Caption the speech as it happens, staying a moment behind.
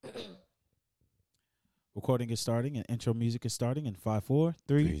Recording is starting and intro music is starting in 5, 4,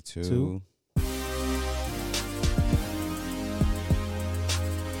 3, 3, 2. 2.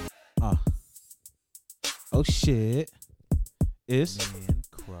 Oh shit. It's Man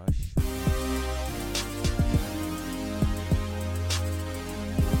Crush.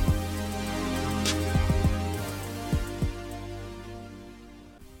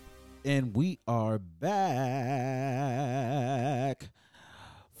 and we are back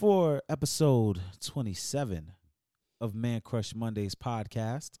for episode 27 of Man Crush Mondays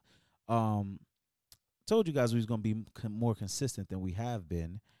podcast. Told you guys we was going to be more consistent than we have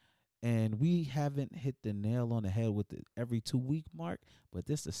been, and we haven't hit the nail on the head with the every 2-week mark, but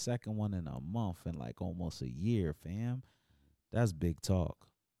this is the second one in a month in like almost a year, fam. That's big talk.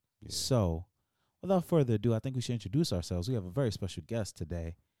 Yeah. So, without further ado, I think we should introduce ourselves. We have a very special guest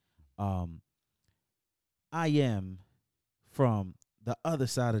today. I am from the other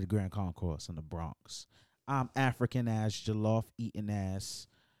side of the Grand Concourse in the Bronx. I'm African ass, jollof eating ass,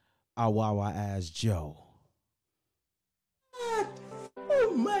 Awawa ass Joe.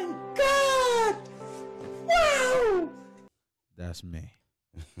 Oh my God! Wow! That's me.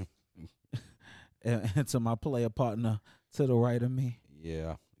 and to my player partner to the right of me.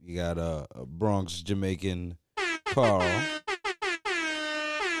 Yeah, you got a Bronx Jamaican Carl.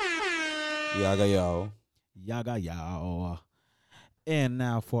 Yaga yo. Yaga yao. And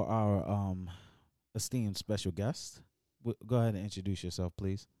now for our esteemed special guest. Go ahead and introduce yourself,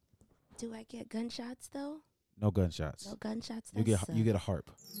 please. Do I get gunshots though? No gunshots. No gunshots. You That's, get a harp.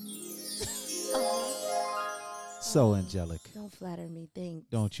 Oh, So angelic. don't flatter me. Thanks.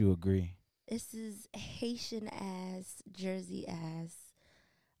 Don't you agree? This is Haitian ass, Jersey ass,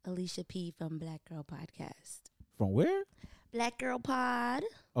 Alicia P from Black Girl Podcast. From where? Black Girl Pod.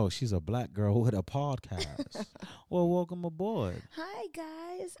 Oh, she's a black girl with a podcast. Well, welcome aboard. Hi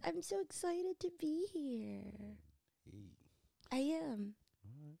guys, I'm so excited to be here. I am.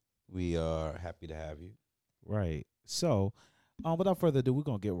 We are happy to have you. Right. So, without further ado, we're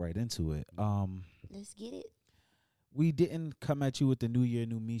gonna get right into it. Let's get it. We didn't come at you with the new year,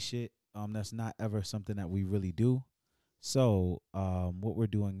 new me shit. That's not ever something that we really do. So, what we're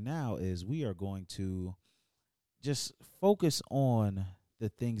doing now is we are going to just focus on the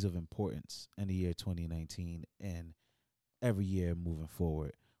things of importance in the year 2019 and every year moving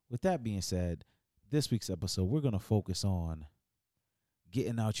forward. With that being said, this week's episode, we're going to focus on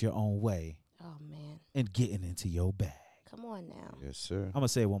getting out your own way Oh man, and getting into your bag. come on now. Yes, sir. I'm going to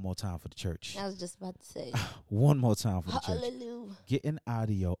say it one more time for the church. I was just about to say, One more time for the church. hallelujah. Getting out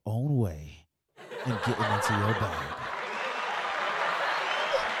of your own way and getting into your bag.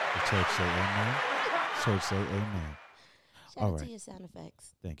 The church say amen. Church say amen. Shout All out right. to your sound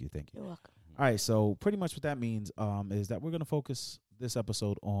effects. Thank you. You're welcome. All right, so pretty much what that means is that we're going to focus this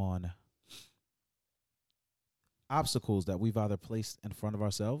episode on obstacles that we've either placed in front of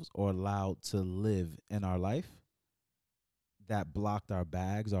ourselves or allowed to live in our life that blocked our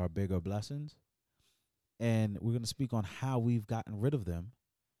bags, our bigger blessings. And we're going to speak on how we've gotten rid of them.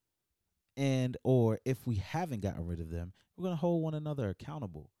 And or if we haven't gotten rid of them, we're going to hold one another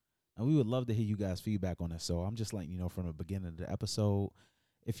accountable. And we would love to hear you guys' feedback on this. So I'm just letting you know from the beginning of the episode,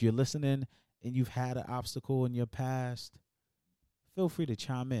 if you're listening and you've had an obstacle in your past, feel free to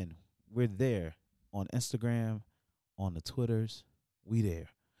chime in. We're there on Instagram, on the Twitters. We there.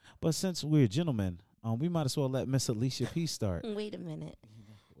 But since we're gentlemen, we might as well let Miss Alicia P start. Wait a minute.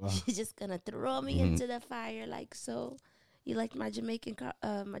 Well, You're just gonna throw me into the fire like so. You like my Jamaican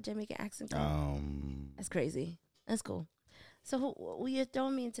accent? Carl? That's crazy. That's cool. So when you're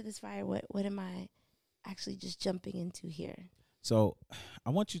throwing me into this fire, what am I actually just jumping into here? so I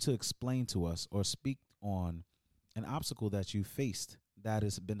want you to explain to us or speak on an obstacle that you faced that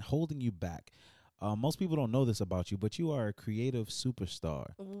has been holding you back. Most people don't know this about you, but you are a creative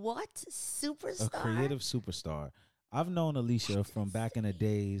superstar. What superstar? A creative superstar. I've known Alicia from back in the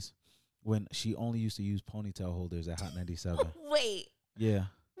days when she only used to use ponytail holders at Hot 97. Wait, Yeah.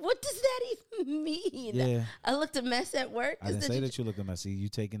 what does that even mean? Yeah. I looked a mess at work. I didn't say that you looked messy. You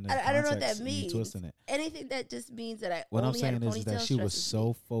taking the I don't know what context that and you means. twisting it. Anything that just means that I What I'm only had a saying ponytail is that she was stresses so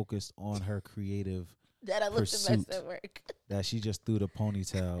me. focused on her creative that I looked a pursuit mess at work. that she just threw the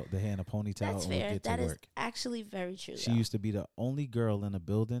hair in a ponytail That's and would fair. get That to is work. actually very true. She used to be the only girl in the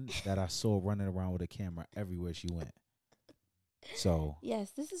building that I saw running around with a camera everywhere she went. So,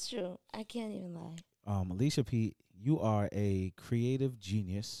 Yes, this is true. I can't even lie. Alicia P, you are a creative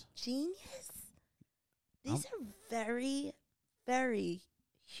genius. Genius. These are very, very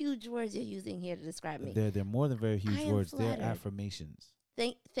huge words you're using here to describe me. They're more than very I huge am words. They're flattered. affirmations.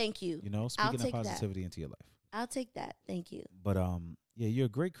 Thank you. You know, I'll speaking of take that. positivity into your life. I'll take that. Thank you. But yeah, you're a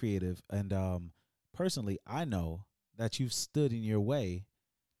great creative, and personally, I know that you've stood in your way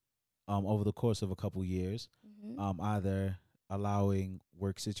over the course of a couple years, either allowing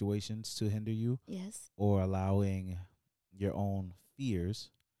work situations to hinder you, Yes, or allowing your own fears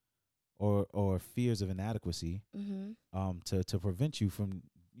or fears of inadequacy to prevent you from,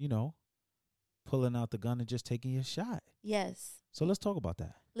 pulling out the gun and just taking your shot. yes. So let's talk about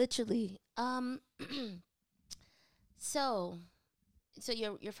that. Literally. So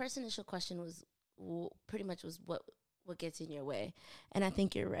your first initial question was pretty much was what gets in your way, and I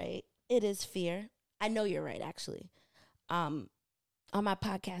think you're right. It is fear. I know you're right, actually. On my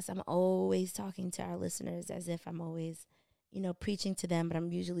podcast, I'm always talking to our listeners as if I'm always, preaching to them, but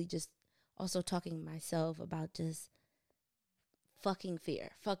I'm usually just also talking to myself about just fucking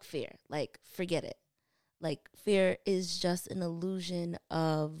fear. Fuck fear. Like, forget it. Like, fear is just an illusion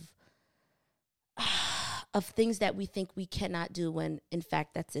of things that we think we cannot do when, in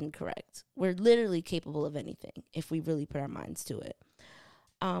fact, that's incorrect. We're literally capable of anything if we really put our minds to it.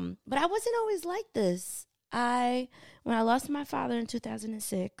 But I wasn't always like this. When I lost my father in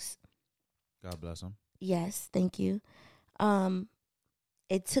 2006. God bless him. Yes, thank you.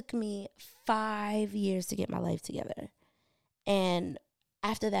 It took me 5 years to get my life together. And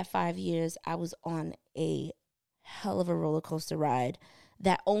after that 5 years, I was on a hell of a roller coaster ride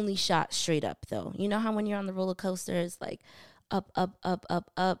that only shot straight up, though. You know how when you're on the roller coaster, it's like up, up, up,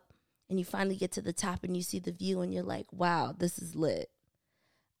 up, up, and you finally get to the top and you see the view and you're like, wow, this is lit.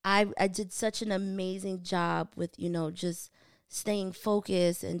 I did such an amazing job with, just staying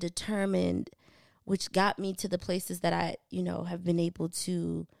focused and determined, which got me to the places that I, have been able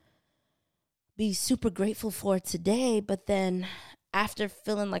to be super grateful for today. But then after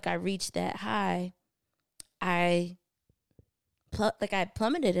feeling like I reached that high, I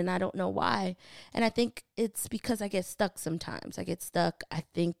plummeted, and I don't know why. And I think it's because I get stuck sometimes. I get stuck. I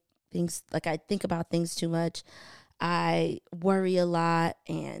think about things too much. I worry a lot,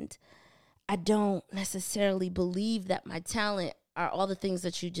 and I don't necessarily believe that my talent are all the things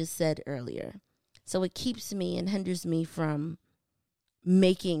that you just said earlier. So it keeps me and hinders me from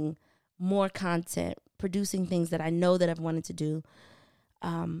making more content, producing things that I know that I've wanted to do,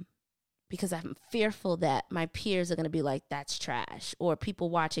 because I'm fearful that my peers are going to be like, that's trash, or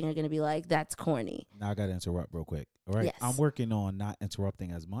people watching are going to be like, that's corny. Now I got to interrupt real quick. All right. Yes. I'm working on not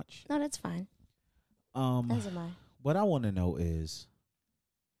interrupting as much. No, that's fine. As am I. What I want to know is,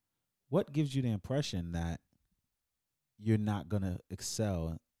 what gives you the impression that you're not going to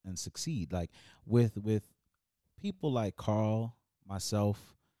excel and succeed? Like with people like Carl, myself,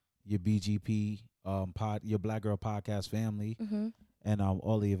 your BGP your Black Girl Podcast family, and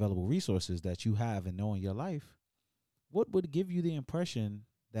all the available resources that you have and know in your life, what would give you the impression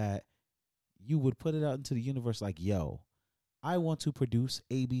that you would put it out into the universe like, yo, I want to produce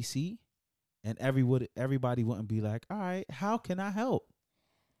ABC, and everybody wouldn't be like, all right, how can I help?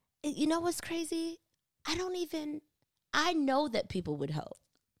 You know what's crazy? I know that people would help.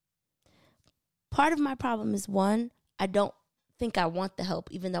 Part of my problem is, one, I don't think I want the help,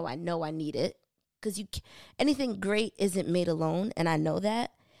 even though I know I need it. Because anything great isn't made alone, and I know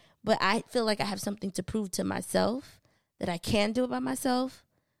that. But I feel like I have something to prove to myself that I can do it by myself,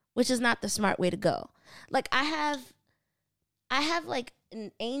 which is not the smart way to go. Like, I have like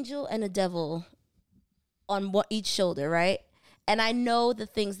an angel and a devil on each shoulder, right? And I know the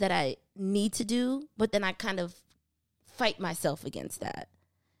things that I need to do, but then I kind of fight myself against that,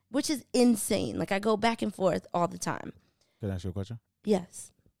 which is insane. Like, I go back and forth all the time. Can I ask you a question?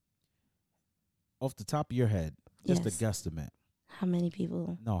 Yes. Off the top of your head, just Yes. a guesstimate. How many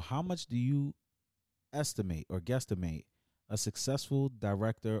people? No, how much do you estimate or guesstimate a successful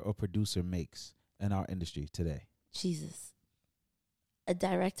director or producer makes in our industry today? Jesus. A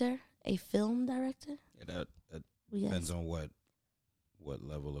director? A film director? Yeah, that Yes. depends on what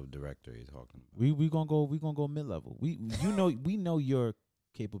level of director you're talking about. We gonna go mid level. We know your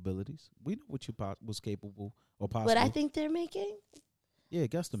capabilities. We know what you was capable or possible. What I think they're making? Yeah,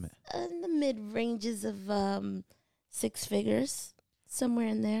 guesstimate. In the mid ranges of 6 figures, somewhere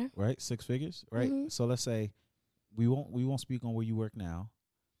in there. Right, 6 figures. Right. Mhm. So let's say we won't speak on where you work now,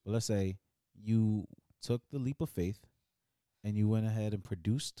 but let's say you took the leap of faith and you went ahead and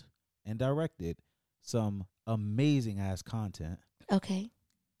produced and directed some amazing ass content. Okay.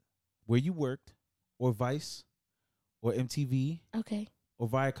 Where you worked, or Vice, or MTV, Okay. or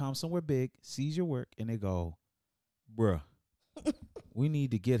Viacom, somewhere big, sees your work and they go, bruh, we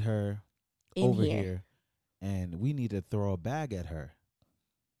need to get her over here, and we need to throw a bag at her.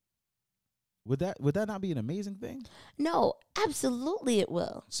 Would that not be an amazing thing? No, absolutely it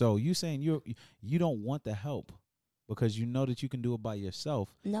will. So you saying you don't want the help, because you know that you can do it by yourself.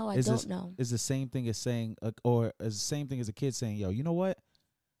 No, I don't know. Is the same thing as saying, or is the same thing as a kid saying, yo, you know what?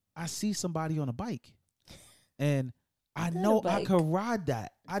 I see somebody on a bike and I know I could ride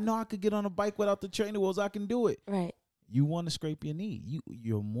that. I know I could get on a bike without the training wheels. I can do it. Right. You want to scrape your knee.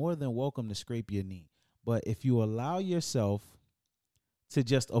 You're more than welcome to scrape your knee. But if you allow yourself to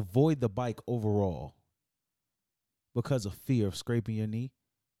just avoid the bike overall because of fear of scraping your knee,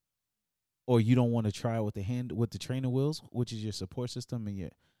 or you don't want to try with the training wheels, which is your support system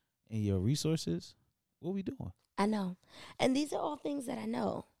and your resources, what are we doing? I know. And these are all things that I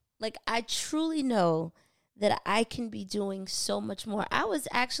know. Like, I truly know that I can be doing so much more. I was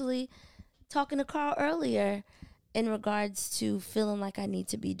actually talking to Carl earlier in regards to feeling like I need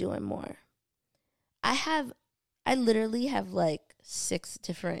to be doing more. I literally have like 6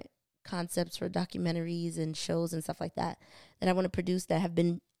 different concepts for documentaries and shows and stuff like that I want to produce that have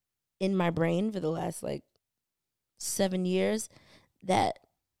been in my brain for the last like 7 years that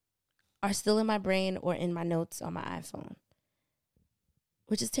are still in my brain or in my notes on my iPhone,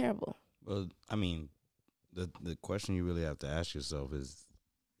 which is terrible. Well, I mean, the question you really have to ask yourself is,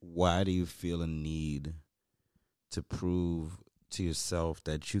 why do you feel a need to prove to yourself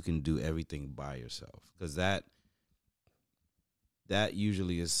that you can do everything by yourself? Because that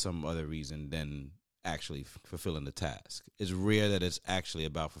usually is some other reason than actually fulfilling the task. It's rare that it's actually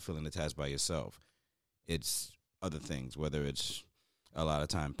about fulfilling the task by yourself. It's other things, whether it's a lot of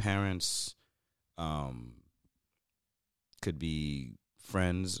time parents, could be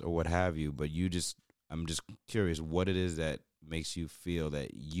friends or what have you, but I'm just curious what it is that makes you feel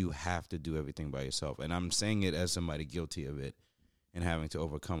that you have to do everything by yourself. And I'm saying it as somebody guilty of it and having to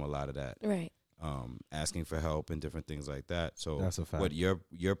overcome a lot of that. Right. Asking for help and different things like that. So that's a fact. What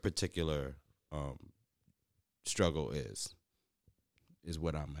your particular struggle is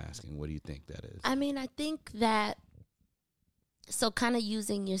what I'm asking. What do you think that is? I mean, I think that, so kind of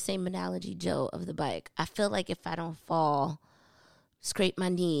using your same analogy, Joe, of the bike, I feel like if I don't fall, scrape my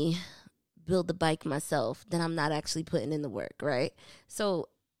knee, build the bike myself, then I'm not actually putting in the work, right? So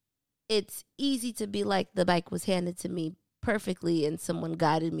it's easy to be like, the bike was handed to me perfectly and someone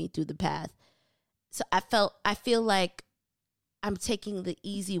guided me through the path. So I feel like I'm taking the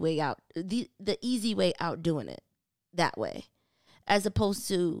easy way out, the easy way out doing it that way, as opposed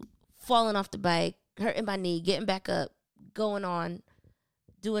to falling off the bike, hurting my knee, getting back up, going on,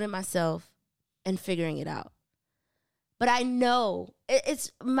 doing it myself, and figuring it out. But I know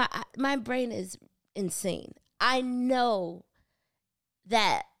it's my brain is insane. I know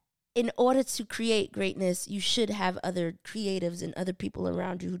that in order to create greatness, you should have other creatives and other people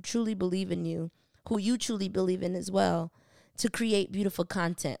around you who truly believe in you, who you truly believe in as well, to create beautiful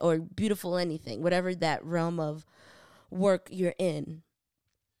content or beautiful anything, whatever that realm of work you're in.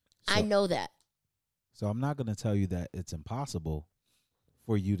 So, I know that. So I'm not going to tell you that it's impossible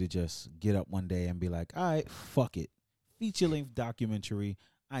for you to just get up one day and be like, all right, fuck it. Feature-length documentary.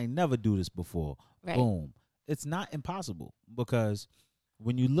 I ain't never do this before. Right. Boom. It's not impossible, because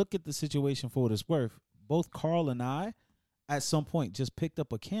when you look at the situation for what it's worth, both Carl and I at some point just picked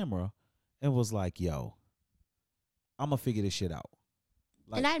up a camera and was like, yo, I'm going to figure this shit out.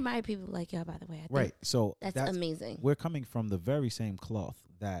 Like, and I admire people like y'all, by the way. I think right. So that's amazing. We're coming from the very same cloth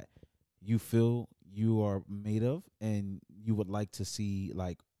that you feel you are made of, and you would like to see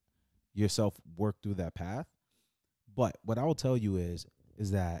like yourself work through that path. But what I will tell you is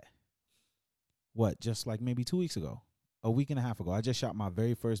that just like maybe 2 weeks ago, a week and a half ago, I just shot my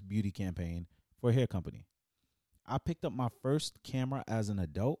very first beauty campaign for a hair company. I picked up my first camera as an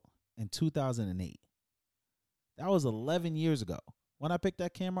adult in 2008. That was 11 years ago. When I picked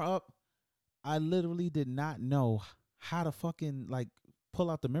that camera up, I literally did not know how to fucking like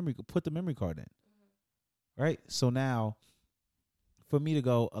put the memory card in. Mm-hmm. Right? So now, for me to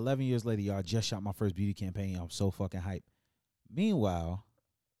go 11 years later, y'all just shot my first beauty campaign. I'm so fucking hyped. Meanwhile,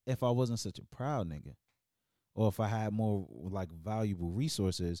 if I wasn't such a proud nigga, or if I had more like valuable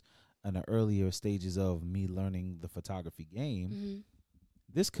resources in the earlier stages of me learning the photography game, mm-hmm.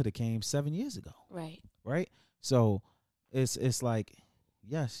 this could have came 7 years ago. Right? So it's like,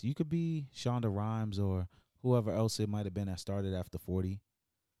 yes, you could be Shonda Rhimes or whoever else it might have been that started after 40.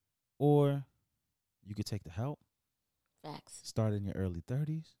 Or you could take the help. Facts. Start in your early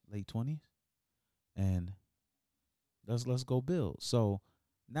 30s, late 20s, and let's go build. So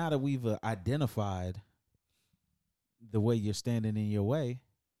now that we've identified the way you're standing in your way,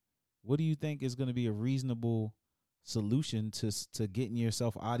 what do you think is going to be a reasonable solution to getting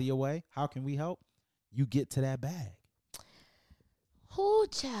yourself out of your way? How can we help you get to that bag? Oh,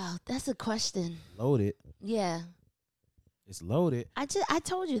 child, that's a question. Loaded. Yeah. It's loaded. I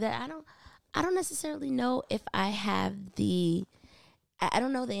told you that I don't necessarily know if I have I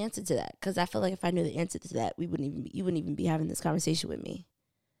don't know the answer to that, because I feel like if I knew the answer to that, you wouldn't even be having this conversation with me.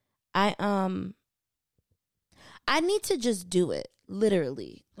 I need to just do it,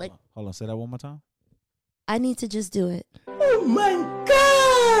 literally. Like, hold on, say that one more time. I need to just do it. Oh my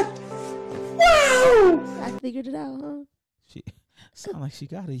God! Wow! I figured it out, huh? She sounds like she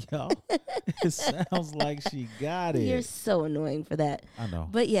got it, y'all. It sounds like she got it. You're so annoying for that. I know.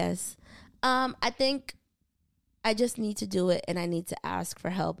 But yes, I think I just need to do it, and I need to ask for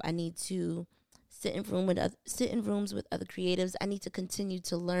help. I need to sit in rooms with other creatives. I need to continue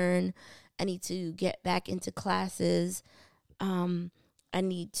to learn. I need to get back into classes. I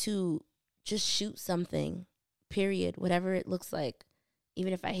need to just shoot something, period, whatever it looks like,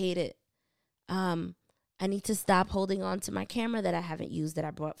 even if I hate it. I need to stop holding on to my camera that I haven't used, that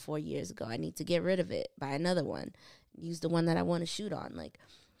I bought 4 years ago. I need to get rid of it, buy another one, use the one that I want to shoot on. Like,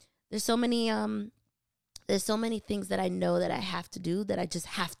 there's so many things that I know that I have to do, that I just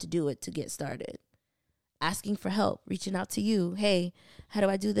have to do it to get started. Asking for help, reaching out to you. Hey, how do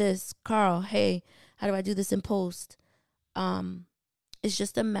I do this? Carl, hey, how do I do this in post? It's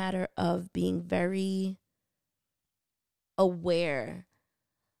just a matter of being very aware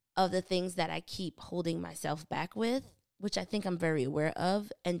of the things that I keep holding myself back with, which I think I'm very aware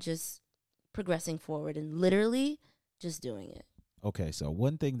of, and just progressing forward and literally just doing it. Okay, so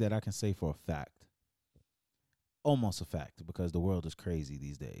one thing that I can say for a fact, almost a fact, because the world is crazy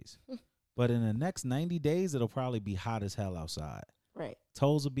these days. But in the next 90 days, it'll probably be hot as hell outside. Right.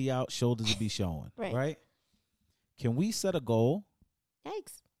 Toes will be out, shoulders will be showing. Right? Can we set a goal?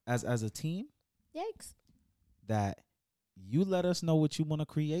 Yikes. As a team? Yikes. That you let us know what you want to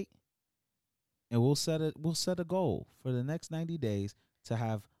create, and we'll set a goal for the next 90 days to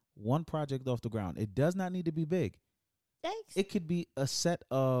have one project off the ground. It does not need to be big. Yikes. It could be a set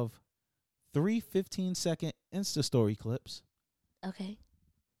of 3 15-second Insta story clips. Okay.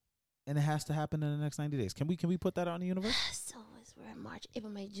 And it has to happen in the next 90 days. Can we put that out in the universe? So we're in March,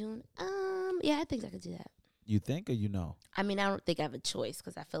 April, May, June. Yeah, I think I could do that. You think, or you know? I mean, I don't think I have a choice,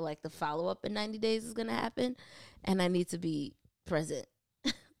 because I feel like the follow-up in 90 days is going to happen, and I need to be present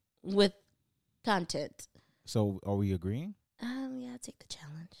with content. So are we agreeing? Yeah, I'll take the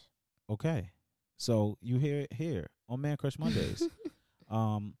challenge. Okay. So you hear it here on Man Crush Mondays.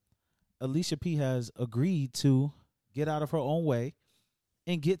 Alicia P has agreed to get out of her own way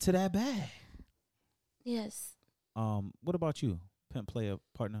and get to that bag. Yes. What about you, pimp player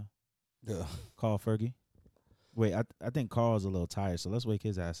partner? Yeah. Carl Fergie. Wait, I think Carl's a little tired, so let's wake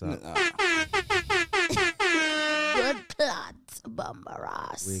his ass up. Good plot,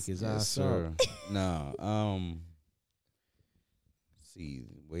 Bumbaras. Wake his Yes, ass sir. up. No. See,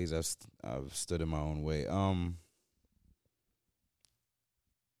 ways I've stood in my own way.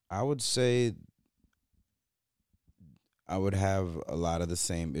 I would say I would have a lot of the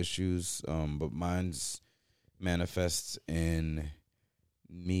same issues, but mine's manifests in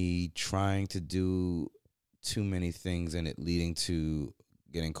me trying to do too many things and it leading to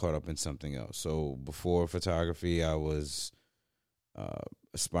getting caught up in something else. So before photography, I was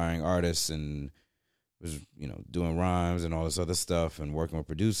aspiring artist and was, doing rhymes and all this other stuff and working with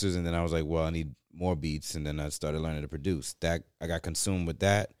producers. And then I was like, well, I need more beats. And then I started learning to produce. That I got consumed with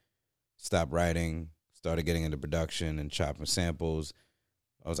that, stopped writing, started getting into production and chopping samples.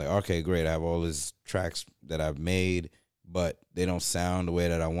 I was like, okay, great. I have all these tracks that I've made, but they don't sound the way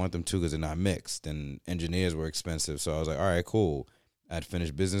that I want them to because they're not mixed. And engineers were expensive. So I was like, all right, cool. I'd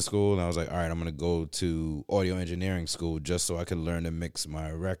finished business school, and I was like, all right, I'm going to go to audio engineering school just so I could learn to mix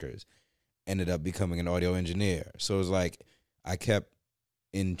my records. Ended up becoming an audio engineer. So it was like I kept,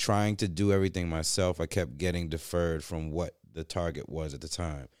 in trying to do everything myself, I kept getting deferred from what the target was at the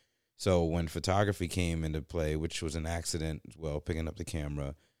time. So when photography came into play, which was an accident as well, picking up the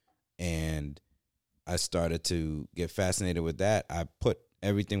camera, and I started to get fascinated with that, I put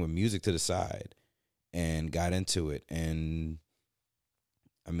everything with music to the side and got into it. And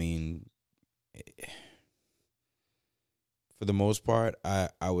I mean, for the most part, I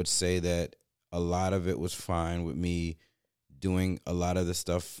would say that a lot of it was fine with me doing a lot of the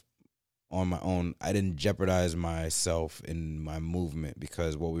stuff on my own. I didn't jeopardize myself in my movement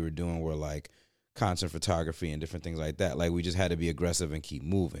because what we were doing were like concert photography and different things like that. Like we just had to be aggressive and keep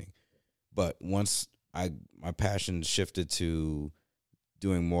moving. But once my passion shifted to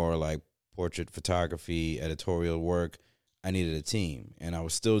doing more like portrait photography, editorial work, I needed a team, and I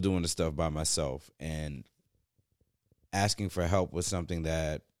was still doing the stuff by myself, and asking for help was something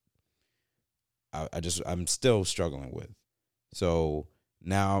that I'm still struggling with. So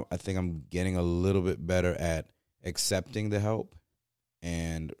now I think I'm getting a little bit better at accepting the help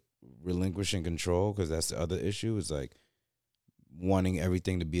and relinquishing control, because that's the other issue, is like wanting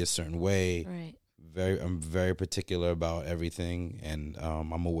everything to be a certain way. Right. I'm very particular about everything, and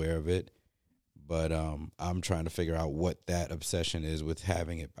I'm aware of it. But I'm trying to figure out what that obsession is with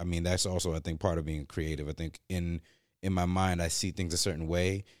having it. I mean, that's also, I think, part of being creative. I think in my mind, I see things a certain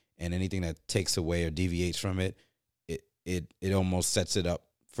way, and anything that takes away or deviates from it, it almost sets it up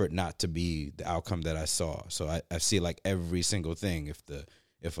for it not to be the outcome that I saw. So I see like every single thing.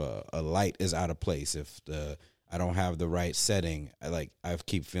 If a light is out of place, if I don't have the right setting, I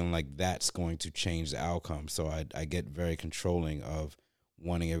keep feeling like that's going to change the outcome. So I get very controlling of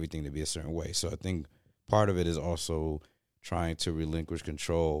wanting everything to be a certain way. So I think part of it is also trying to relinquish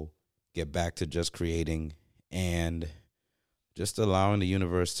control, get back to just creating, and just allowing the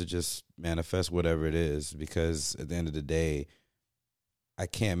universe to just manifest whatever it is. Because at the end of the day, I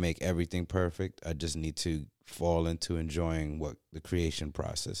can't make everything perfect. I just need to fall into enjoying what the creation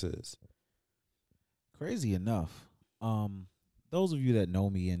process is. Crazy enough, those of you that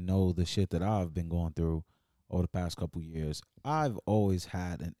know me and know the shit that I've been going through over the past couple years, I've always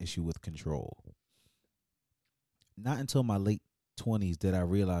had an issue with control. Not until my late 20s did I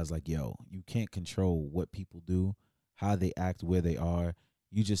realize, like, yo, you can't control what people do, how they act, where they are.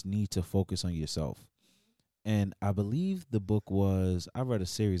 You just need to focus on yourself. And I believe the book was, I read a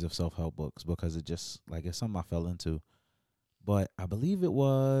series of self-help books because it just, like, it's something I fell into. But I believe it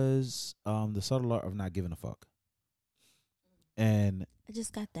was The Subtle Art of Not Giving a Fuck. And I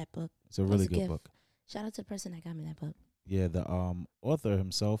just got that book. It's a really good book. Shout out to the person that got me that book. Yeah, the author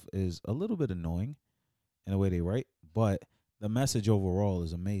himself is a little bit annoying in the way they write, but the message overall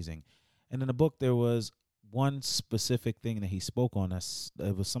is amazing. And in the book, there was one specific thing that he spoke on.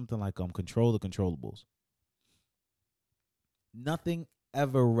 It was something like control the controllables. Nothing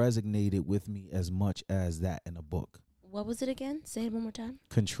ever resonated with me as much as that in a book. What was it again? Say it one more time.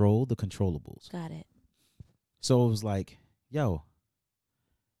 Control the controllables. Got it. So it was like, yo,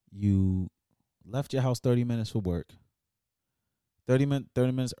 you left your house 30 minutes for work, 30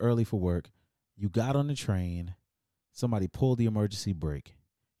 minutes early for work. You got on the train. Somebody pulled the emergency brake.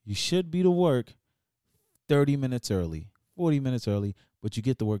 You should be to work 30 minutes early, 40 minutes early, but you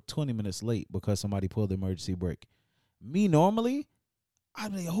get to work 20 minutes late because somebody pulled the emergency brake. Me, normally,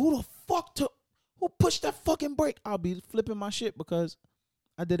 I'd be like, who pushed that fucking brake? I'll be flipping my shit because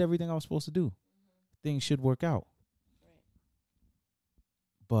I did everything I was supposed to do. Things should work out.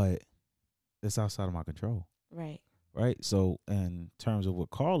 But it's outside of my control. Right? So in terms of what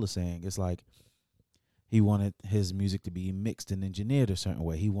Carl is saying, it's like he wanted his music to be mixed and engineered a certain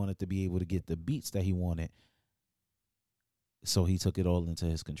way. He wanted to be able to get the beats that he wanted. So he took it all into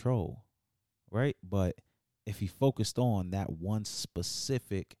his control. Right? But if he focused on that one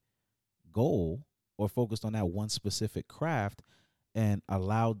specific goal or focused on that one specific craft and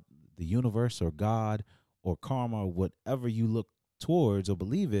allowed the universe or God or karma or whatever you look towards or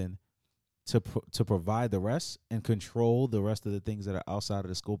believe in to provide the rest and control the rest of the things that are outside of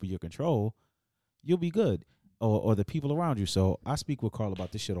the scope of your control, you'll be good. Or the people around you. So I speak with Carl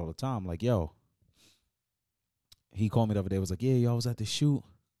about this shit all the time. Like, yo, he called me the other day. Was like, yeah, yo, I was at the shoot,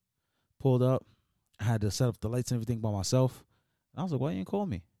 pulled up. I had to set up the lights and everything by myself. And I was like, why you didn't call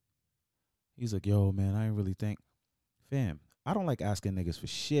me? He's like, yo, man, I didn't really think. Fam, I don't like asking niggas for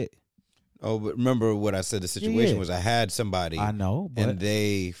shit. Oh, but remember what I said the situation was I had somebody. I know, but and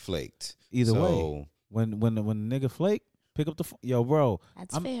they flaked. Either way, when the nigga flake, pick up the phone. Yo, bro,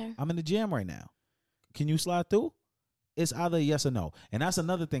 that's fair. I'm in the jam right now. Can you slide through? It's either yes or no. And that's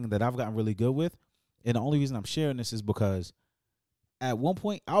another thing that I've gotten really good with. And the only reason I'm sharing this is because at one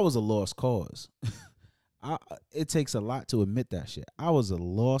point I was a lost cause. It takes a lot to admit that shit. I was a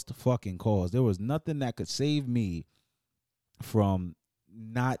lost fucking cause. There was nothing that could save me from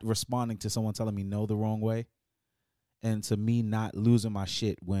not responding to someone telling me no the wrong way, and to me not losing my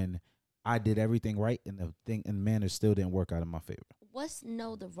shit when I did everything right and the thing and manner still didn't work out in my favor. What's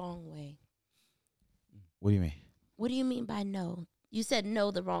no the wrong way? What do you mean? What do you mean by no? You said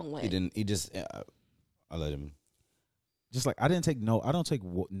no the wrong way. He just I let him. Just like I didn't take no. I don't take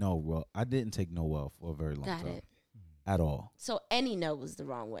no well. I didn't take no well for a very long time. Got it. At all. So any no was the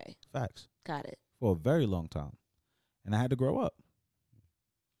wrong way. Facts. Got it. For a very long time. And I had to grow up.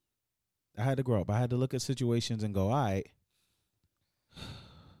 I had to look at situations and go, all right.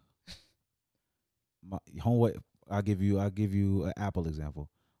 My homeboy, I'll give you an Apple example.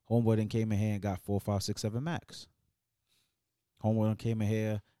 Homeboy then came in here and got 4, 5, 6, 7 Max. Homeboy then came in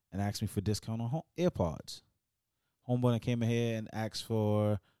here and asked me for discount on AirPods. Homeboy then came in here and asked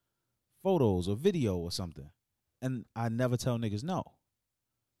for photos or video or something. And I never tell niggas no.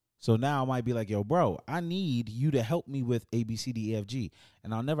 So now I might be like, yo, bro, I need you to help me with A, B, C, D, E, F, G.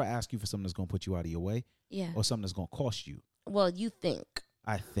 And I'll never ask you for something that's going to put you out of your way. Yeah. Or something that's going to cost you. Well, you think.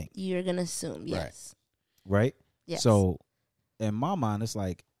 I think. You're going to assume, yes. Right? Yes. So in my mind, it's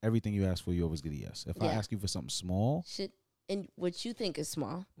like everything you ask for, you always get a yes. If I Yeah. ask you for something small. And what you think is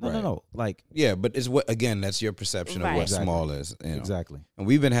small. No. Like. Yeah, but it's what, again, that's your perception of what Exactly. small is. You know? Exactly. And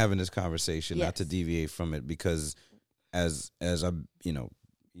we've been having this conversation, Yes. not to deviate from it, because as I,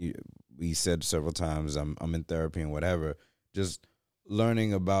 we said several times, I'm in therapy and whatever, just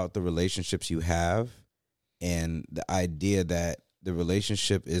learning about the relationships you have and the idea that the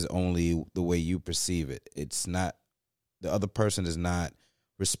relationship is only the way you perceive it. It's not, the other person is not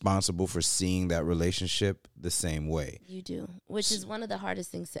responsible for seeing that relationship the same way. You do, which is one of the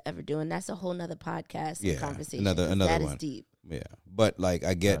hardest things to ever do, and that's a whole nother podcast Yeah, and conversation. another that one. is deep. Yeah, but like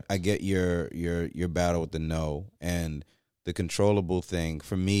I get your battle with the no and the controllable thing.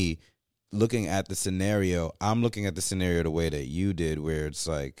 For me, looking at the scenario, I'm looking at the scenario the way that you did, where it's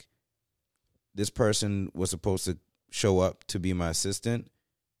like this person was supposed to show up to be my assistant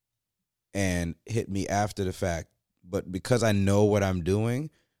and hit me after the fact. But because I know what I'm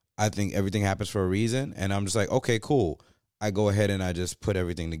doing, I think everything happens for a reason. And I'm just like, okay, cool. I go ahead and I just put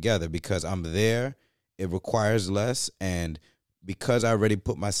everything together because I'm there. It requires less. And because I already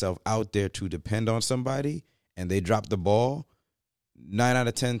put myself out there to depend on somebody and they drop the ball, 9 out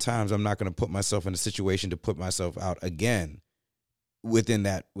of 10 times I'm not going to put myself in a situation to put myself out again within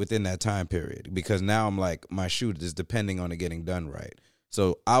that time period. Because now I'm like, my shoot is depending on it getting done right.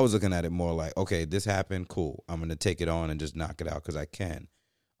 So I was looking at it more like, okay, this happened, cool. I'm going to take it on and just knock it out because I can.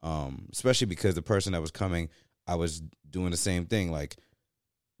 Especially because the person that was coming, I was doing the same thing, like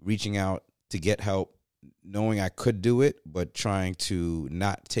reaching out to get help, knowing I could do it, but trying to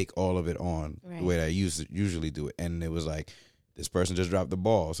not take all of it on the way that I usually do it. And it was like, this person just dropped the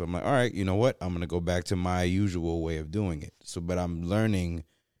ball. So I'm like, all right, you know what? I'm going to go back to my usual way of doing it. So, but I'm learning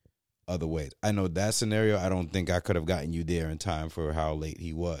other ways. I know that scenario, I don't think I could have gotten you there in time for how late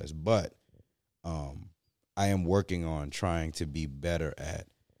he was, but I am working on trying to be better at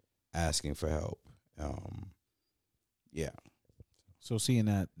asking for help. Yeah. So seeing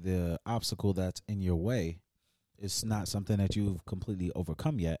that the obstacle that's in your way is not something that you've completely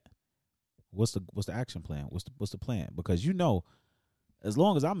overcome yet, what's the action plan? What's the plan? Because as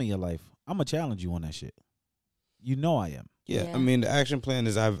long as I'm in your life, I'm gonna challenge you on that shit. You know I am. Yeah, I mean, the action plan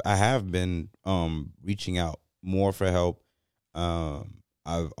is I have been reaching out more for help.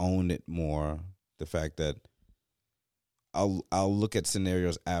 I've owned it more. The fact that I'll look at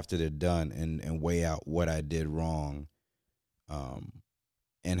scenarios after they're done and weigh out what I did wrong,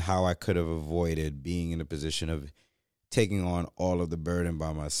 and how I could have avoided being in a position of taking on all of the burden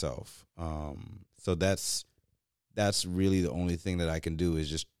by myself. So that's really the only thing that I can do is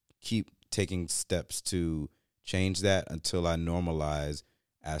just keep taking steps to change that until I normalize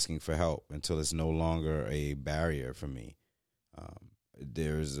asking for help, until it's no longer a barrier for me.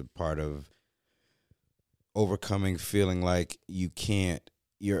 There's a part of overcoming feeling like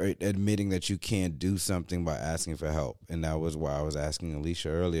you're admitting that you can't do something by asking for help. And that was why I was asking Alicia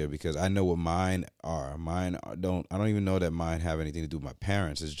earlier, because I know what mine are. I don't even know that mine have anything to do with my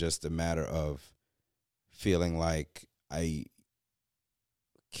parents. It's just a matter of feeling like I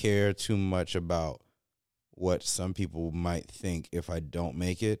care too much about what some people might think if I don't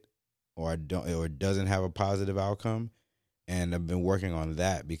make it, or it doesn't have a positive outcome. And I've been working on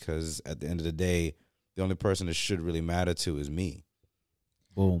that, because at the end of the day, the only person that should really matter to is me.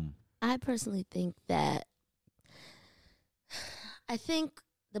 Boom. I personally think that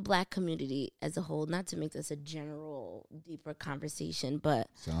the Black community as a whole, not to make this a general, deeper conversation, but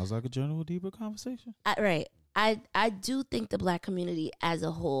sounds like a general, deeper conversation. I do think the Black community as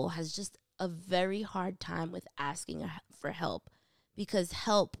a whole has just a very hard time with asking for help, because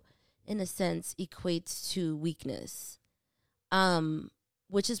help, in a sense, equates to weakness,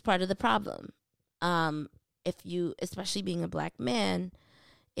 which is part of the problem. If you, especially being a Black man,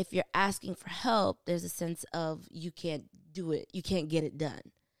 if you're asking for help, there's a sense of you can't do it, you can't get it done.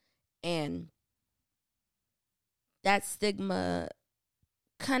 And that stigma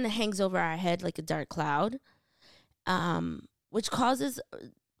kind of hangs over our head like a dark cloud, which causes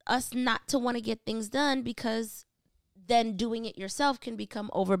us not to want to get things done, because then doing it yourself can become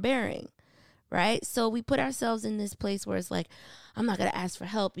overbearing, right? So we put ourselves in this place where it's like, I'm not going to ask for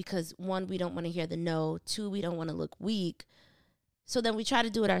help because, 1, we don't want to hear the no. 2, we don't want to look weak. So then we try to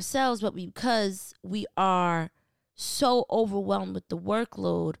do it ourselves, but because we are so overwhelmed with the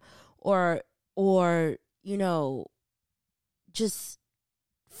workload or just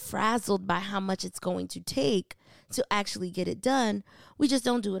frazzled by how much it's going to take to actually get it done, we just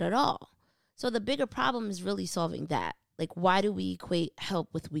don't do it at all. So the bigger problem is really solving that. Like, why do we equate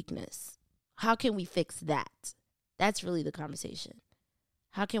help with weakness? How can we fix that? That's really the conversation.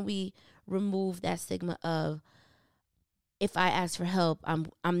 How can we remove that stigma of, if I ask for help, I'm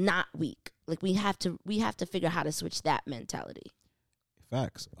not weak. Like, we have to figure out how to switch that mentality.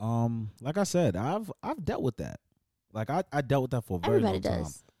 Facts. Like I said, I've dealt with that. Like I dealt with that for a very long time.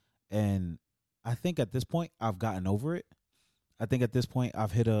 Does. And I think at this point I've gotten over it. I think at this point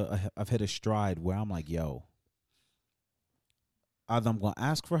I've hit a stride where I'm like, yo, either I'm gonna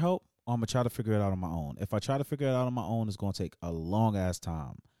ask for help or I'm gonna try to figure it out on my own. If I try to figure it out on my own, it's gonna take a long ass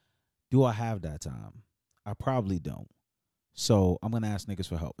time. Do I have that time? I probably don't. So I'm gonna ask niggas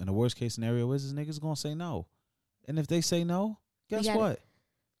for help. And the worst case scenario is niggas gonna say no. And if they say no, guess what?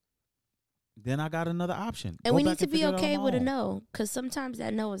 Then I got another option. And we need to be okay with a no, because sometimes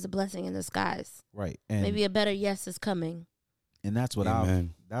that no is a blessing in disguise. Right. And maybe a better yes is coming. And that's what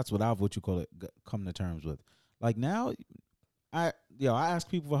I've what you call it, come to terms with. Like now, I ask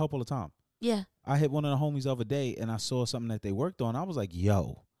people for help all the time. Yeah. I hit one of the homies the other day and I saw something that they worked on. I was like,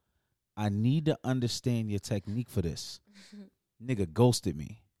 yo, I need to understand your technique for this. Nigga ghosted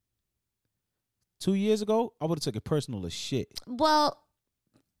me. 2 years ago, I would have took it personal as shit. Well,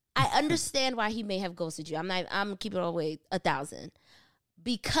 I understand why he may have ghosted you. I'm keeping it all the way 1,000.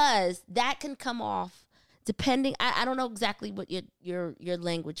 Because that can come off depending. I don't know exactly what your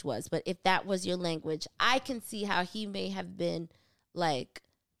language was, but if that was your language, I can see how he may have been like,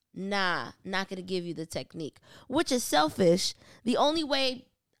 nah, not going to give you the technique, which is selfish. The only way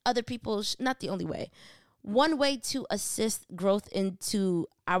other people, not the only way, one way to assist growth into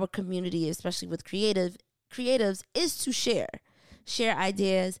our community, especially with creatives, is to share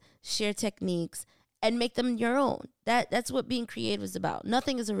ideas, share techniques, and make them your own. That's what being creative is about.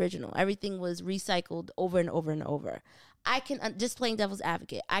 Nothing is original. Everything was recycled over and over and over. I can, just playing devil's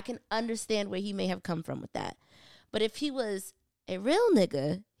advocate, I can understand where he may have come from with that. But if he was a real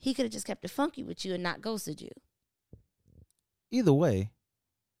nigga, he could have just kept it funky with you and not ghosted you. Either way,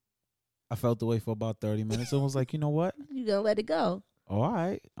 I felt the way for about 30 minutes and was like, you know what? You gonna let it go. All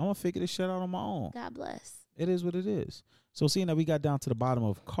right. I'm going to figure this shit out on my own. God bless. It is what it is. So seeing that we got down to the bottom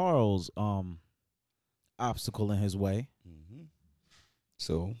of Carl's obstacle in his way. Mm-hmm.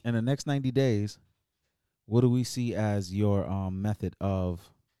 So in the next 90 days, what do we see as your method of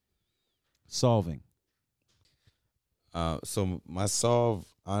solving? So my solve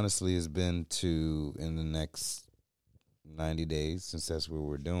honestly has been to, in the next 90 days, since that's what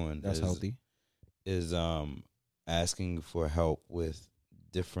we're doing. That's healthy. Is asking for help with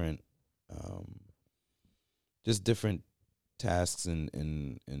different, just different tasks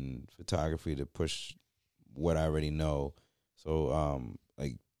in photography to push what I already know. So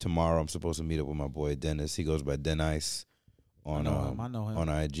like tomorrow I'm supposed to meet up with my boy Dennis. He goes by Denice on I know him. on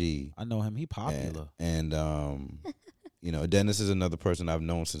IG. I know him. He popular. And you know, Dennis is another person I've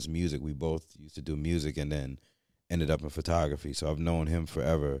known since music. We both used to do music and then ended up in photography. So I've known him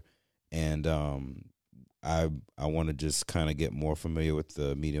forever. And I want to just kind of get more familiar with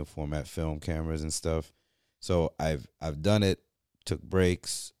the medium format film cameras and stuff. So I've done it, took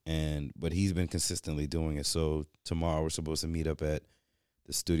breaks, but he's been consistently doing it. So tomorrow we're supposed to meet up at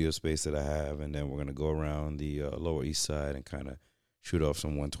the studio space that I have, and then we're going to go around the Lower East Side and kind of shoot off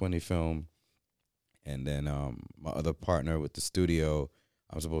some 120 film. And then my other partner with the studio,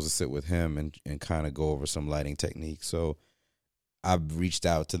 I'm supposed to sit with him and kind of go over some lighting techniques. So I've reached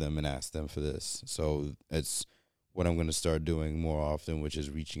out to them and asked them for this. So it's what I'm going to start doing more often, which is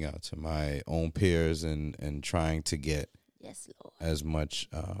reaching out to my own peers and trying to get yes, Lord. as much,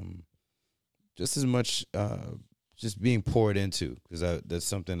 just being poured into, because that's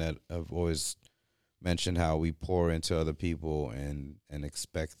something that I've always mentioned, how we pour into other people and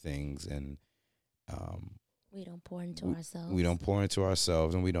expect things, and we don't pour into ourselves. We don't pour into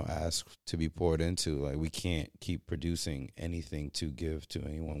ourselves, and we don't ask to be poured into. Like, we can't keep producing anything to give to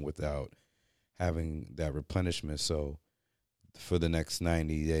anyone without having that replenishment. So for the next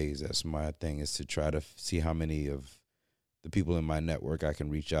 90 days, that's my thing, is to try to see how many of the people in my network I can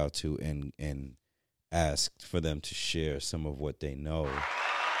reach out to and ask for them to share some of what they know.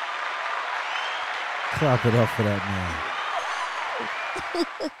 Clap it up for that man.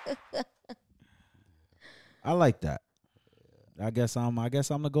 I like that. I guess I'm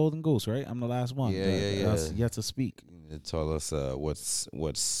the golden goose, right? I'm the last one. Yeah. That's yet to speak. Tell us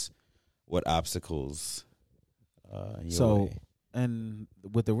what obstacles. So, and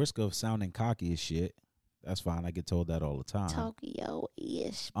with the risk of sounding cocky as shit, that's fine. I get told that all the time.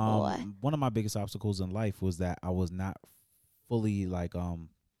 Tokyo-ish, boy. One of my biggest obstacles in life was that I was not fully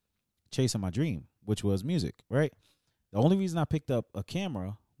chasing my dream, which was music, right? The only reason I picked up a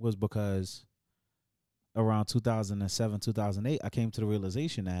camera was because around 2007, 2008, I came to the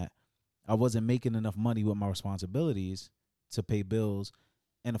realization that I wasn't making enough money with my responsibilities to pay bills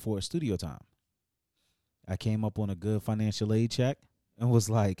and afford studio time. I came up on a good financial aid check and was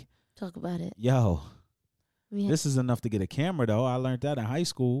like, talk about it. Yo, Yeah. this is enough to get a camera, though. I learned that in high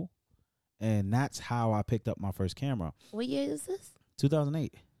school, and that's how I picked up my first camera. What year is this?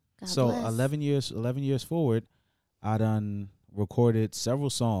 2008. God So bless. 11 years forward, I done recorded several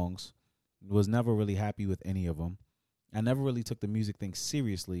songs. Was never really happy with any of them. I never really took the music thing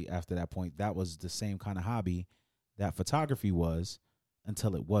seriously after that point. That was the same kind of hobby that photography was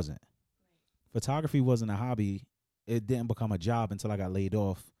until it wasn't. Photography wasn't a hobby. It didn't become a job until I got laid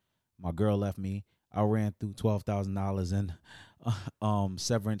off. My girl left me. I ran through $12,000 in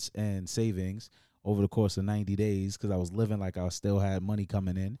severance and savings over the course of 90 days because I was living like I still had money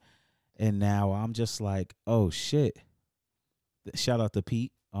coming in. And now I'm just like, oh, shit. Shout out to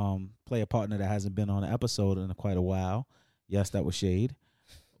Pete. Player partner that hasn't been on an episode in quite a while. Yes, that was shade.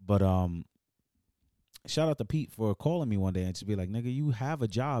 But shout out to Pete for calling me one day and just be like, nigga, you have a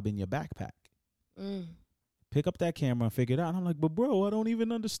job in your backpack. Pick up that camera and figure it out. And I'm like, but bro, I don't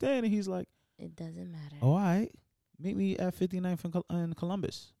even understand. And he's like, it doesn't matter. all right, meet me at 59th in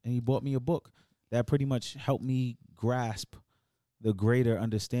Columbus. And he bought me a book that pretty much helped me grasp the greater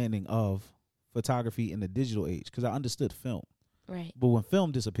understanding of photography in the digital age because I understood film. Right. But when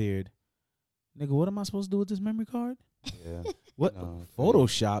film disappeared, nigga, what am I supposed to do with this memory card? Yeah. What? No,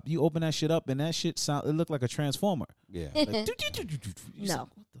 Photoshop. You open that shit up and that shit sound. It looked like a transformer. Yeah. Like, No. what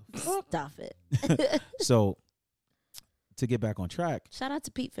the fuck? Stop it. So, to get back on track, Shout out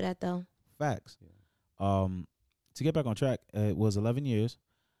to Pete for that, though. facts. To get back on track, it was 11 years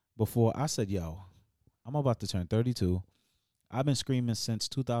before I said, yo, I'm about to turn 32. I've been screaming since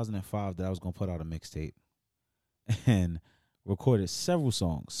 2005 that I was going to put out a mixtape. And recorded several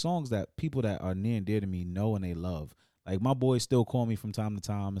songs that people that are near and dear to me know and they love. Like, my boys still call me from time to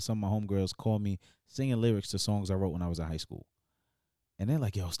time, and some of my homegirls call me singing lyrics to songs I wrote when I was in high school. And they're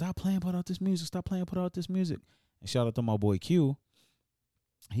like, yo, stop playing, put out this music. Stop playing, put out this music. And shout out to my boy Q.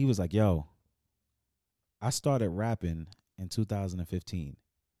 He was like, yo, I started rapping in 2015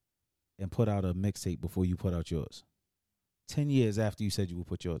 and put out a mixtape before you put out yours. 10 years after you said you would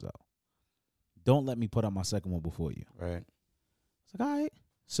put yours out. Don't let me put out my second one before you. Right. It's like, all right.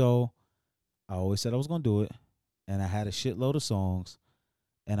 So I always said I was going to do it. And I had a shitload of songs.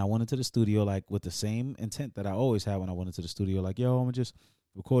 And I went into the studio like with the same intent that I always had when I went into the studio. Like, yo, I'm going to just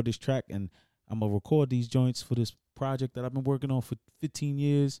record this track and I'm going to record these joints for this project that I've been working on for 15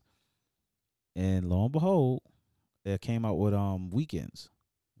 years. And lo and behold, it came out with Weekends,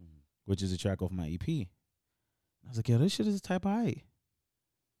 which is a track off my EP. I was like, yo, this shit is type of hype.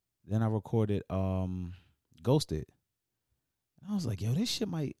 Then I recorded Ghosted. I was like, yo, this shit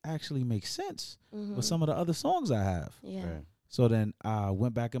might actually make sense with some of the other songs I have. Yeah. Right. So then I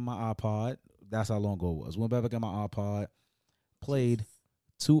went back in my iPod. That's how long ago it was. Went back in my iPod, played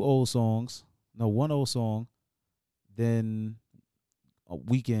one old song, then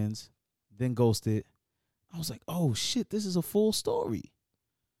Weekends, then Ghosted. I was like, oh, shit, this is a full story.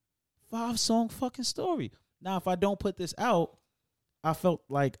 5-song fucking story. Now, if I don't put this out, I felt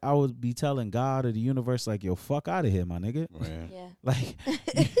like I would be telling God or the universe, like, yo, fuck out of here, my nigga. Right. Yeah. Like,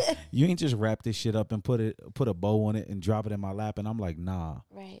 you ain't just wrap this shit up and put a bow on it and drop it in my lap. And I'm like, nah.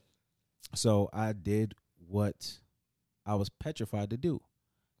 Right. So I did what I was petrified to do.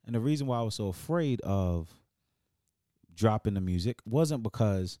 And the reason why I was so afraid of dropping the music wasn't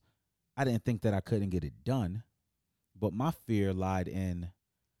because I didn't think that I couldn't get it done, but my fear lied in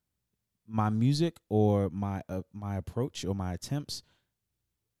my music or my approach or my attempts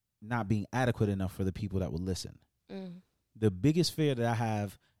not being adequate enough for the people that would listen. The biggest fear that I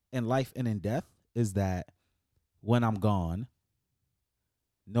have in life and in death is that when I'm gone,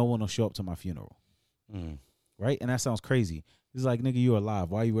 no one will show up to my funeral. Right? And that sounds crazy. It's like, nigga, you're alive.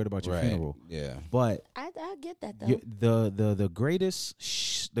 Why are you worried about your funeral? Yeah. But I get that, though. the greatest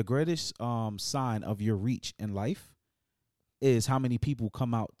sign of your reach in life is how many people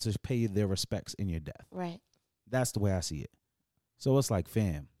come out to pay their respects in your death. Right. That's the way I see it. So it's like,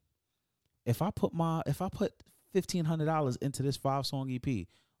 fam, if I put $1,500 into this 5-song EP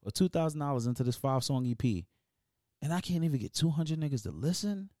or $2,000 into this 5-song EP, and I can't even get 200 niggas to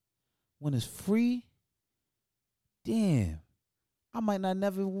listen when it's free, damn, I might not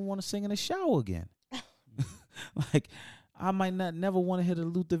never want to sing in the shower again. Like, I might not never want to hit a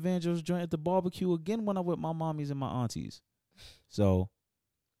Luther Vandross joint at the barbecue again when I'm with my mommies and my aunties. So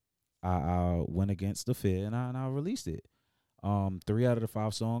I went against the fear and I released it. 3 out of the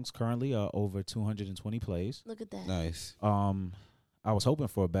 5 songs currently are over 220 plays. Look at that. Nice. I was hoping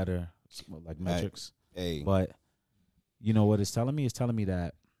for better metrics, Hey. but you know what it's telling me? It's telling me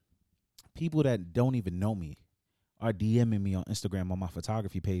that people that don't even know me are DMing me on Instagram on my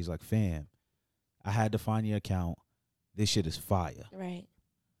photography page like, fam, I had to find your account. This shit is fire. Right.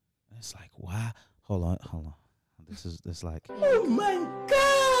 And it's like, wow. Hold on. This like, Oh my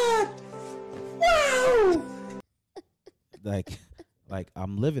God! Wow! like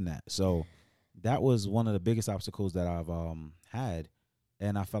I'm living that. So that was one of the biggest obstacles that I've had,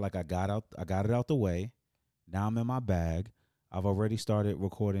 and I felt like I got it out the way. Now I'm in my bag. I've already started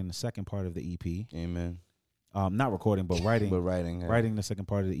recording the second part of the EP. Amen. Not recording, but writing. writing. Writing the second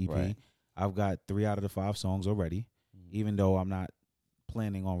part of the EP. Right. I've got 3 out of the 5 songs already, even though I'm not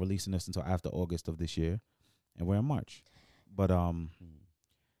planning on releasing this until after August of this year, and we're in March. But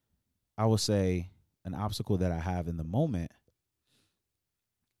I would say an obstacle that I have in the moment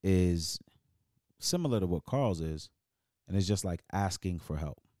is similar to what Carl's is, and it's just like asking for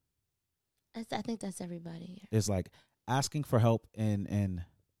help. I think that's everybody here. It's like asking for help in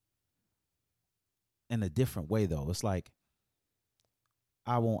a different way, though. It's like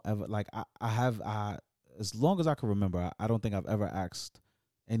I won't ever, like, I as long as I can remember, I don't think I've ever asked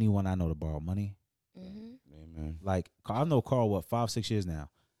anyone I know to borrow money. Mm-hmm. Amen. Like, I know Carl, 5-6 years now.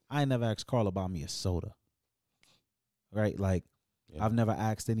 I ain't never asked Carl to buy me a soda. Right? Like, Yeah. I've never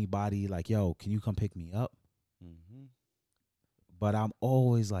asked anybody, like, yo, can you come pick me up? Mm-hmm. But I'm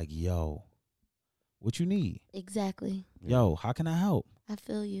always like, yo, what you need? Exactly. Yo, how can I help? I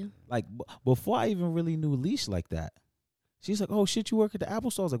feel you. Like, before I even really knew Leash like that, she's like, oh, shit, you work at the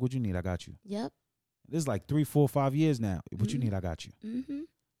Apple store? I was like, what you need? I got you. Yep. This is like 3, 4, 5 years now. What you Mhm. need? I got you. Mm-hmm.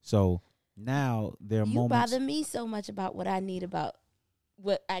 So now there are You moments. bother me so much about what I need, about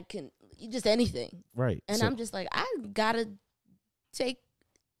what I can, just anything. Right. And So- I'm just like, I gotta take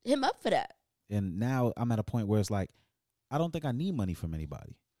him up for that. And now I'm at a point where it's like, I don't think I need money from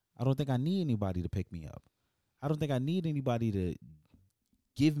anybody. I don't think I need anybody to pick me up. I don't think I need anybody to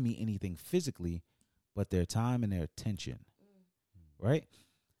give me anything physically, but their time and their attention. Right?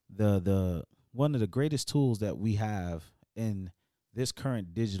 The one of the greatest tools that we have in this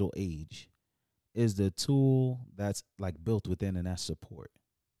current digital age is the tool that's like built within, and that's support.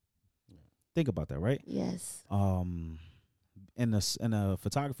 Think about that, right? Yes. In a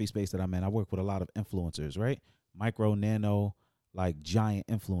photography space that I'm in, I work with a lot of influencers, right? Micro, nano, like giant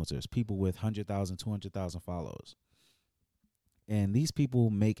influencers, people with 100,000, 200,000 followers. And these people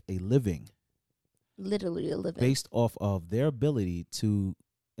make a living Literally a living. based off of their ability to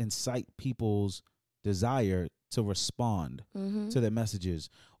incite people's desire to respond Mm-hmm. to their messages,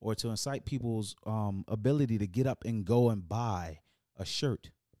 or to incite people's ability to get up and go and buy a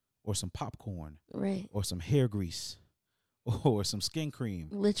shirt or some popcorn Right. or some hair grease or some skin cream.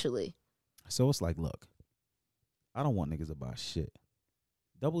 Literally. So it's like, look, I don't want niggas to buy shit.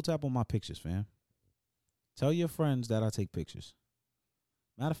 Double tap on my pictures, fam. Tell your friends that I take pictures.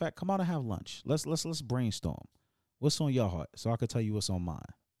 Matter of fact, come out and have lunch. Let's brainstorm. What's on your heart so I can tell you what's on mine.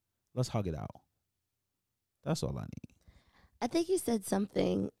 Let's hug it out. That's all I need. I think you said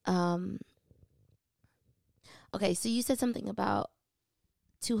something. Okay, so you said something about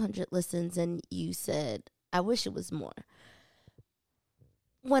 200 listens, and you said, I wish it was more.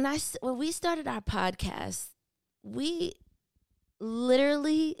 When we started our podcast, we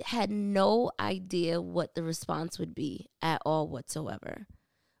literally had no idea what the response would be at all whatsoever.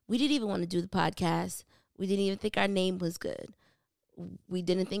 We didn't even want to do the podcast. We didn't even think our name was good. We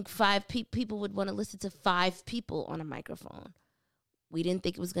didn't think people would want to listen to 5 people on a microphone. We didn't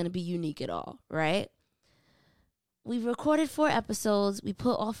think it was going to be unique at all, right? We recorded 4 episodes. We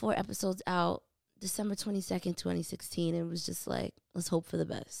put all 4 episodes out December 22nd, 2016, and it was just like, let's hope for the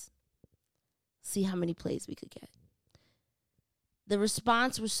best. See how many plays we could get. The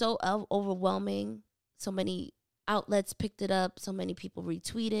response was so overwhelming. So many outlets picked it up. So many people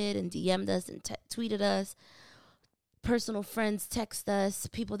retweeted and DM'd us and tweeted us. Personal friends text us.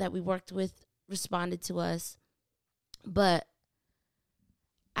 People that we worked with responded to us. But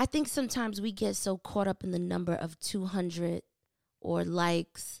I think sometimes we get so caught up in the number of 200 or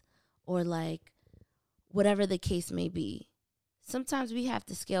likes or like whatever the case may be. Sometimes we have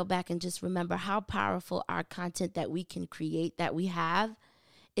to scale back and just remember how powerful our content that we can create, that we have,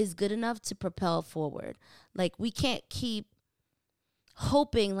 is good enough to propel forward. Like, we can't keep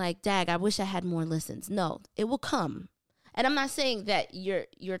hoping like, dag, I wish I had more listens. No, it will come. And I'm not saying that your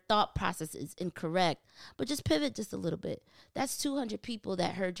thought process is incorrect, but just pivot just a little bit. That's 200 people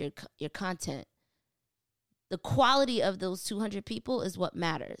that heard your content. The quality of those 200 people is what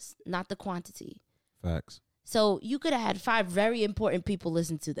matters, not the quantity. Facts. So you could have had 5 very important people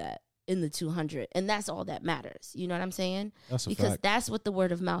listen to that in the 200, and that's all that matters. You know what I'm saying? That's a because fact. that's what the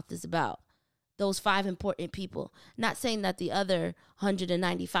word of mouth is about. Those 5 important people. Not saying that the other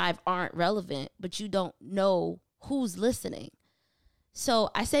 195 aren't relevant, but you don't know who's listening. So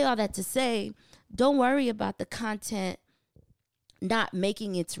I say all that to say, don't worry about the content not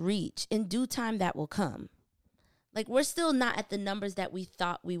making its reach. In due time, that will come. Like, we're still not at the numbers that we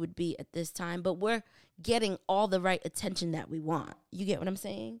thought we would be at this time, but we're getting all the right attention that we want. You get what I'm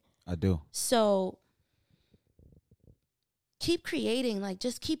saying? I do. So keep creating, like,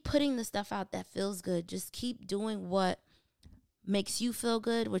 just keep putting the stuff out that feels good. Just keep doing what makes you feel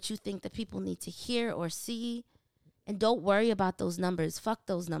good, what you think that people need to hear or see. And don't worry about those numbers. Fuck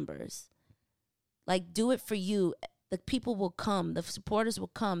those numbers. Like, do it for you. The people will come. The supporters will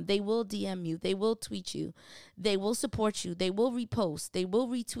come. They will DM you. They will tweet you. They will support you. They will repost. They will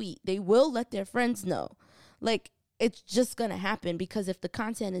retweet. They will let their friends know. Like, it's just going to happen because if the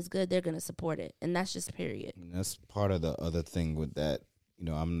content is good, they're going to support it. And that's just period. And that's part of the other thing with that. You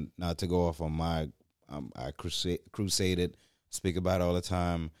know, I'm not to go off on my, I crusaded, speak about it all the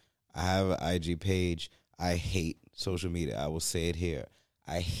time. I have an IG page. I hate social media. I will say it here.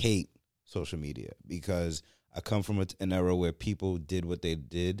 I hate social media because I come from an era where people did what they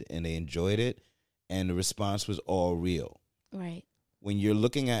did and they enjoyed it, and the response was all real. Right. When you're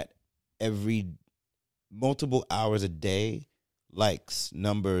looking at every multiple hours a day, likes,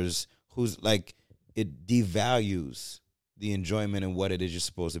 numbers, it devalues the enjoyment and what it is you're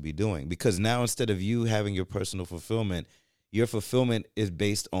supposed to be doing. Because now instead of you having your personal fulfillment, your fulfillment is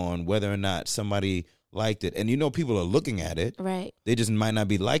based on whether or not somebody liked it. And you know people are looking at it. Right. They just might not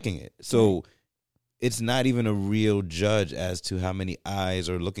be liking it. So it's not even a real judge as to how many eyes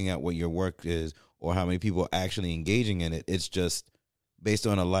are looking at what your work is or how many people are actually engaging in it. It's just based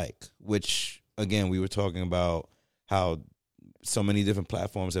on a like, which, again, we were talking about how so many different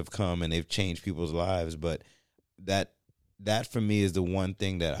platforms have come and they've changed people's lives. But that for me is the one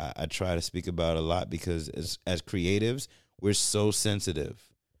thing that I try to speak about a lot because as creatives, we're so sensitive.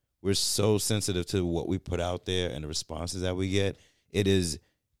 We're so sensitive to what we put out there and the responses that we get. It is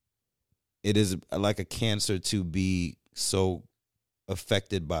like a cancer to be so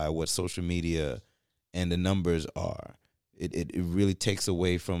affected by what social media and the numbers are. It really takes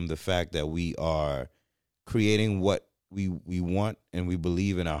away from the fact that we are creating what we want and we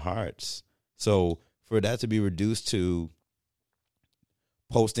believe in our hearts. So for that to be reduced to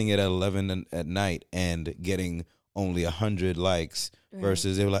posting it at 11 at night and getting only 100 likes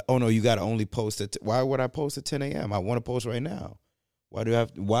versus they were like, oh no, you got to only post it. Why would I post at 10 a.m.? I want to post right now.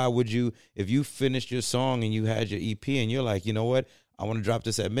 Why would you, if you finished your song and you had your EP and you're like, you know what, I want to drop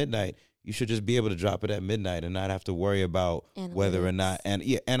this at midnight, you should just be able to drop it at midnight and not have to worry about whether or not, and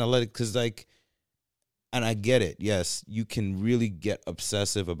analytics, because and I get it. Yes, you can really get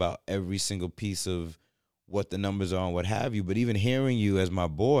obsessive about every single piece of what the numbers are and what have you. But even hearing you as my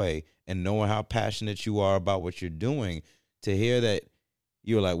boy and knowing how passionate you are about what you're doing, to hear that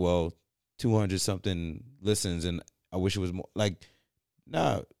you're like, well, 200 something listens and I wish it was more, like,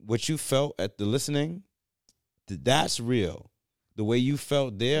 nah, what you felt at the listening, that's real. The way you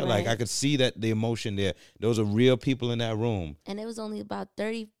felt there, like I could see that the emotion there. Those are real people in that room. And it was only about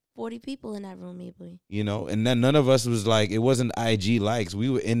 30, 40 people in that room, maybe. You know, and then none of us was like, it wasn't IG likes. We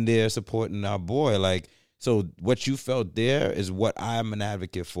were in there supporting our boy. Like, so what you felt there is what I'm an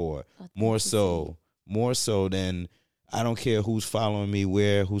advocate for. More so than I don't care who's following me,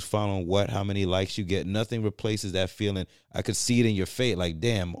 where, who's following what, how many likes you get. Nothing replaces that feeling. I could see it in your face. Like,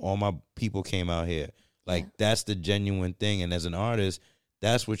 damn, all my people came out here. Like, that's the genuine thing. And as an artist,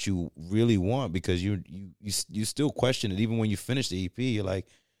 that's what you really want, because you still question it. Even when you finish the EP, you're like,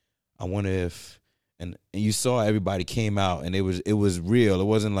 I wonder if, and you saw everybody came out and it was real. It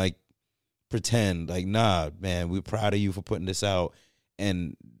wasn't like pretend. Like, nah, man, we're proud of you for putting this out.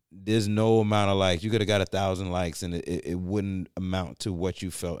 And there's no amount of likes. You could have got 1,000 likes and it wouldn't amount to what you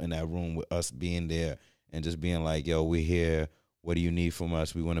felt in that room with us being there and just being like, yo, we're here. What do you need from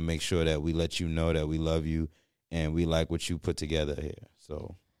us? We want to make sure that we let you know that we love you and we like what you put together here.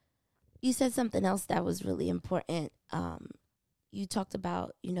 So you said something else that was really important. You talked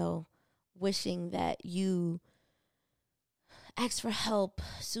about, wishing that you asked for help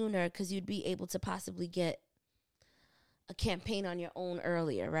sooner because you'd be able to possibly get a campaign on your own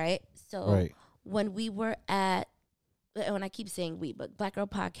earlier, right? So when we were when I keep saying we, but Black Girl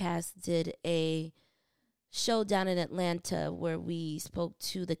Podcast did a show down in Atlanta where we spoke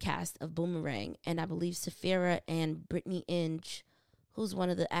to the cast of Boomerang, and I believe Safira and Brittany Inge, who's one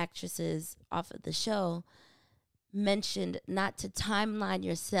of the actresses off of the show, mentioned not to timeline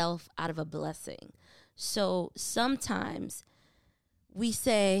yourself out of a blessing. So sometimes we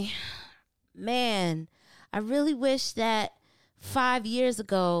say, man, I really wish that 5 years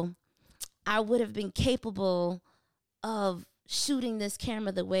ago I would have been capable of shooting this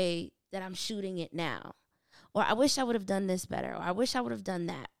camera the way that I'm shooting it now. Or I wish I would have done this better. Or I wish I would have done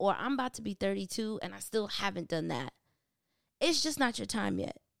that. Or I'm about to be 32 and I still haven't done that. It's just not your time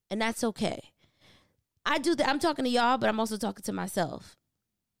yet. And that's okay. I do that. I'm talking to y'all, but I'm also talking to myself.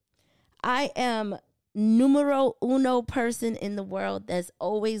 I am numero uno person in the world that's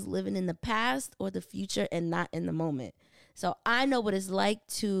always living in the past or the future and not in the moment. So I know what it's like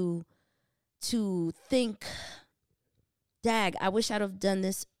to think, dag, I wish I'd have done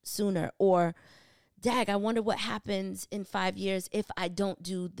this sooner. Or, dag, I wonder what happens in 5 years if I don't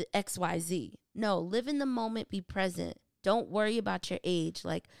do the XYZ. No, live in the moment, be present. Don't worry about your age.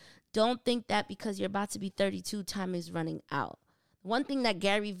 Like, don't think that because you're about to be 32, time is running out. One thing that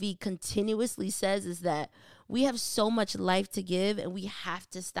Gary Vee continuously says is that we have so much life to give and we have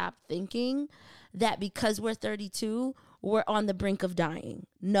to stop thinking that because we're 32, we're on the brink of dying.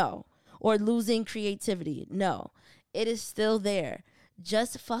 No. Or losing creativity. No. It is still there.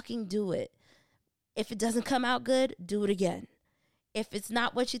 Just fucking do it. If it doesn't come out good, do it again. If it's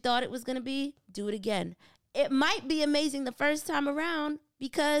not what you thought it was going to be, do it again. It might be amazing the first time around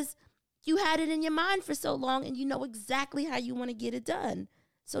because you had it in your mind for so long and you know exactly how you want to get it done.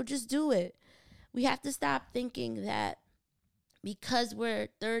 So just do it. We have to stop thinking that because we're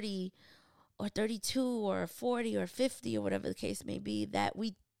 30 or 32 or 40 or 50 or whatever the case may be, that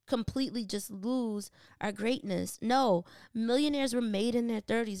we completely just lose our greatness. No, millionaires were made in their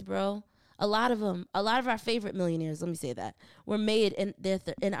 30s, bro. A lot of them, a lot of our favorite millionaires, let me say that, were made in their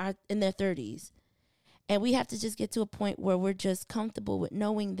 30s. And we have to just get to a point where we're just comfortable with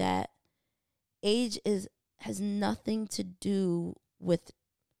knowing that age has nothing to do with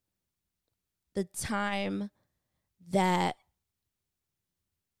the time that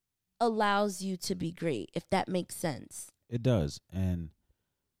allows you to be great, if that makes sense. It does. And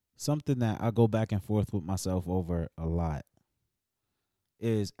something that I go back and forth with myself over a lot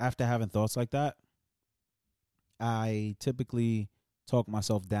is after having thoughts like that, I typically talk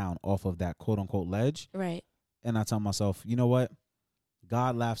myself down off of that quote unquote ledge. Right. And I tell myself, you know what?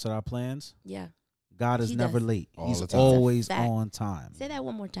 God laughs at our plans. Yeah. God is never late. All He's the time. always on time. Say that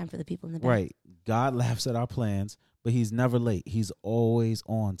one more time for the people in the back. Right. God laughs at our plans, but he's never late. He's always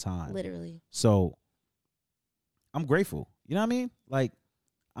on time. Literally. So I'm grateful. You know what I mean? Like,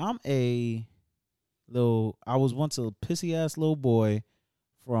 I was once a pissy ass little boy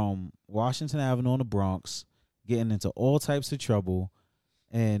from Washington Avenue in the Bronx, getting into all types of trouble.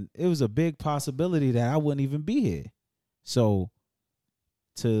 And it was a big possibility that I wouldn't even be here. So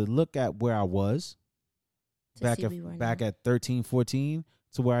to look at where I was back at 13, 14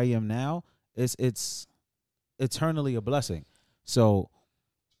 to where I am now, it's eternally a blessing. So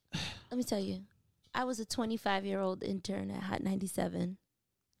let me tell you, I was a 25-year-old intern at Hot 97.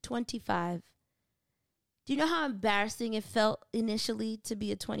 25. Do you know how embarrassing it felt initially to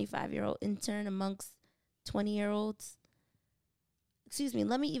be a 25-year-old intern amongst 20-year-olds? Excuse me,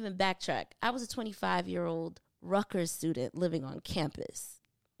 let me even backtrack. I was a 25-year-old Rutgers student living on campus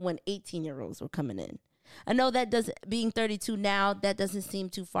when 18-year-olds were coming in. I know that being 32 now, that doesn't seem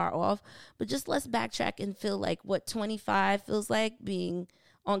too far off, but just let's backtrack and feel like what 25 feels like being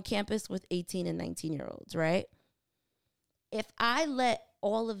on campus with 18 and 19-year-olds, right? If I let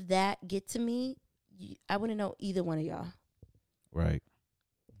all of that get to me, I wouldn't know either one of y'all. Right.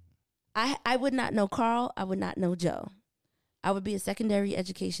 I would not know Carl. I would not know Joe. I would be a secondary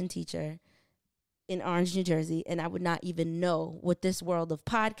education teacher in Orange, New Jersey, and I would not even know what this world of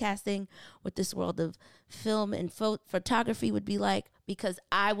podcasting, what this world of film and photography would be like, because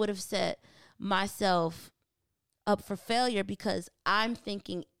I would have set myself up for failure because I'm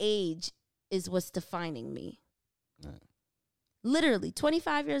thinking age is what's defining me. Right. Literally,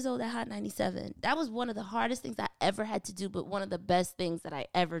 25 years old at Hot 97. That was one of the hardest things I ever had to do, but one of the best things that I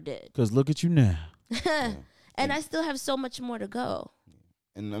ever did. Because look at you now. Yeah. And I still have so much more to go.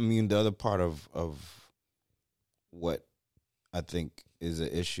 And I mean, the other part of what I think is an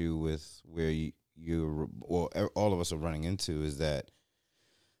issue with where you or all of us are running into is that,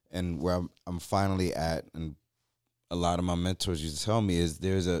 and where I'm finally at, and a lot of my mentors used to tell me, is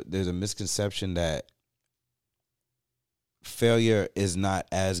there's a misconception that failure is not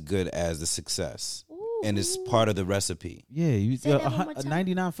as good as the success. Ooh. And it's part of the recipe. Yeah, you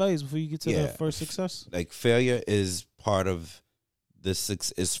 99 failures before you get to the first success. Like failure is part of the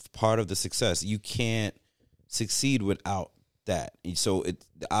success. You can't succeed without that. And so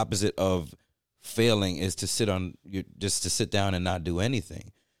the opposite of failing is to sit down and not do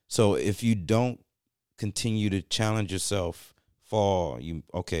anything. So if you don't continue to challenge yourself, fall,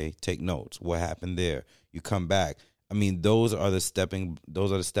 take notes. What happened there? You come back. I mean, those are the stepping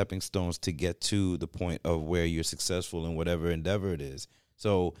stones to get to the point of where you're successful in whatever endeavor it is.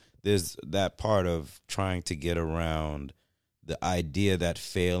 So there's that part of trying to get around the idea that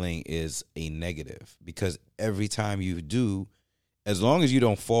failing is a negative, because every time you do, as long as you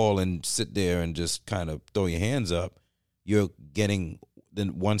don't fall and sit there and just kind of throw your hands up, you're getting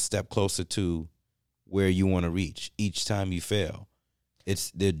then one step closer to where you want to reach. Each time you fail,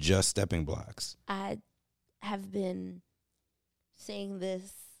 they're just stepping blocks. I have been saying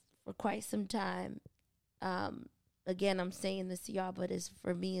this for quite some time. Again, I'm saying this to y'all, but it's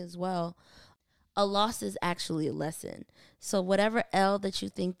for me as well. A loss is actually a lesson. So whatever L that you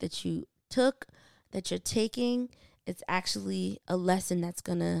think that you took, that you're taking, it's actually a lesson that's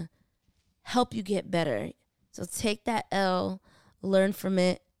going to help you get better. So take that L, learn from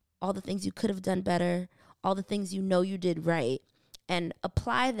it, all the things you could have done better, all the things you know you did right, and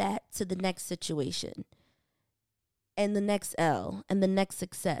apply that to the next situation and the next L and the next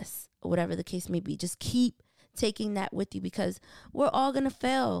success, or whatever the case may be. Just keep taking that with you, because we're all going to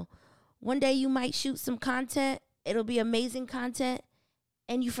fail. One day you might shoot some content, it'll be amazing content,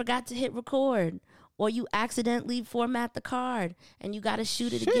 and you forgot to hit record, or you accidentally format the card and you got to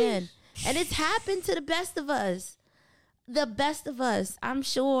shoot it again. And it's happened to the best of us. The best of us, I'm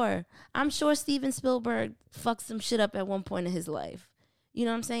sure. I'm sure Steven Spielberg fucked some shit up at one point in his life. You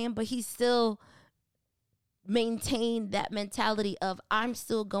know what I'm saying? But he still maintained that mentality of, I'm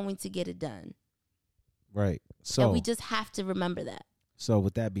still going to get it done. Right. So and we just have to remember that. So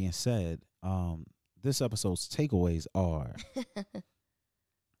with that being said, this episode's takeaways are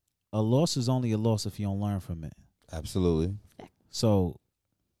a loss is only a loss if you don't learn from it. Absolutely. So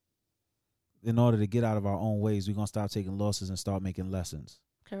in order to get out of our own ways, we're going to stop taking losses and start making lessons.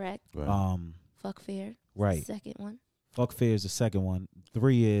 Correct. Right. Fuck fear. Right. Second one. Fuck fear is the second one.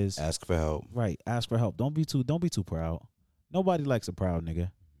 3 is ask for help. Right. Ask for help. Don't be too proud. Nobody likes a proud nigga.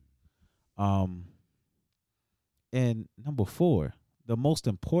 And number 4, the most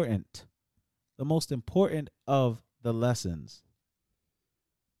important of the lessons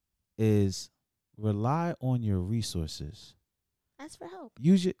is rely on your resources. Ask for help.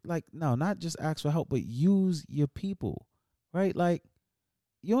 Use your, not just ask for help, but use your people, right? Like,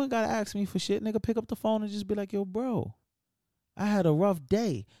 you ain't got to ask me for shit, nigga. Pick up the phone and just be like, yo, bro, I had a rough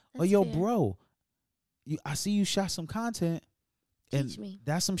day. That's or, yo, fair. bro, I see you shot some content. Teach me.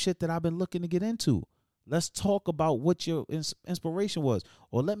 That's some shit that I've been looking to get into. Let's talk about what your inspiration was.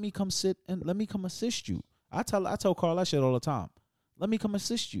 Or let me come sit and let me come assist you. I tell Carl that shit all the time. Let me come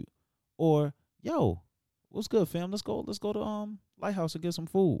assist you. Or, yo, what's good, fam? Let's go to Lighthouse and get some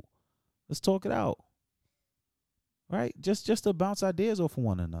food. Let's talk it out. Right? Just to bounce ideas off of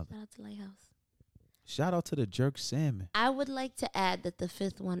one another. Shout out to Lighthouse. Shout out to the jerk salmon. I would like to add that the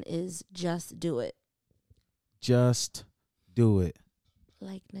 5th one is just do it. Just do it.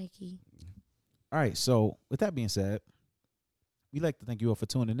 Like Nike. All right, so with that being said, we'd like to thank you all for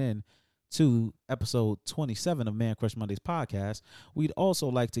tuning in to episode 27 of Man Crush Mondays podcast. We'd also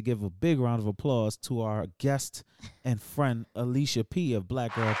like to give a big round of applause to our guest and friend, Alicia P. of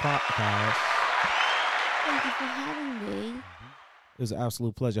Black Girl Podcast. Thank you for having me. It was an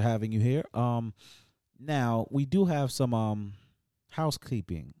absolute pleasure having you here. Now, we do have some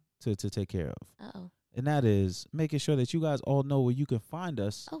housekeeping to take care of. Uh-oh. And that is making sure that you guys all know where you can find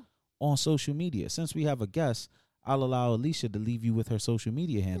us on social media. Since we have a guest, I'll allow Alicia to leave you with her social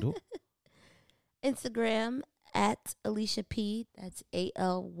media handle. Instagram at Alicia P. That's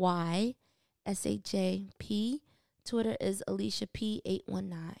ALYSHAP. Twitter is Alicia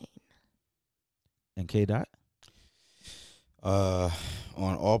P819. And K Dot? On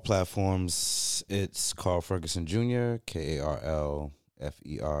all platforms, it's Carl Ferguson Jr.,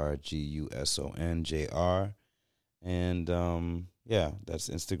 KarlFerguson Jr. And yeah, that's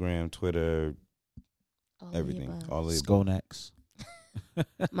Instagram, Twitter, everything. All of the Skonex.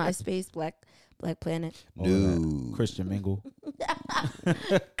 MySpace, Black Planet. No. Christian Mingle.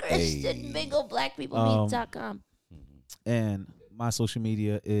 Christian Mingle, blackpeoplemeet.com. And my social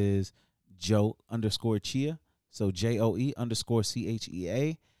media is Joe_Chia. So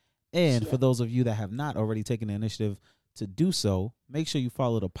JOE_CHEA. And for those of you that have not already taken the initiative to do so, make sure you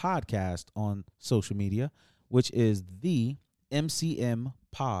follow the podcast on social media, which is the MCM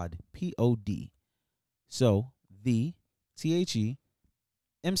Pod, POD. So the THE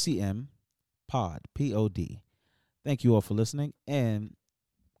MCM Pod, POD. Thank you all for listening. And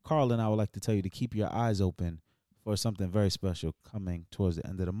Carl and I would like to tell you to keep your eyes open for something very special coming towards the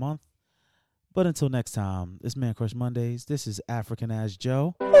end of the month. But until next time, it's Man Crush Mondays. This is African Ass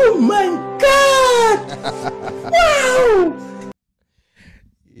Joe. Oh my God! God! Wow!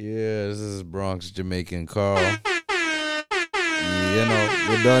 Yeah, this is Bronx Jamaican Carl. You know,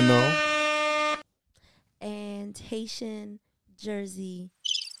 we done know. And Haitian Jersey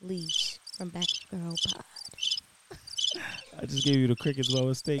Leash from Back Girl Pod. I just gave you the crickets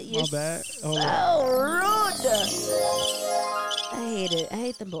lower steak. You're My bad. so Hold on. rude. I hate it. I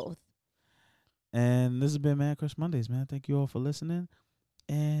hate them both. And this has been Man Crush Mondays, man. Thank you all for listening.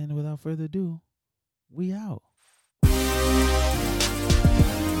 And without further ado, we out.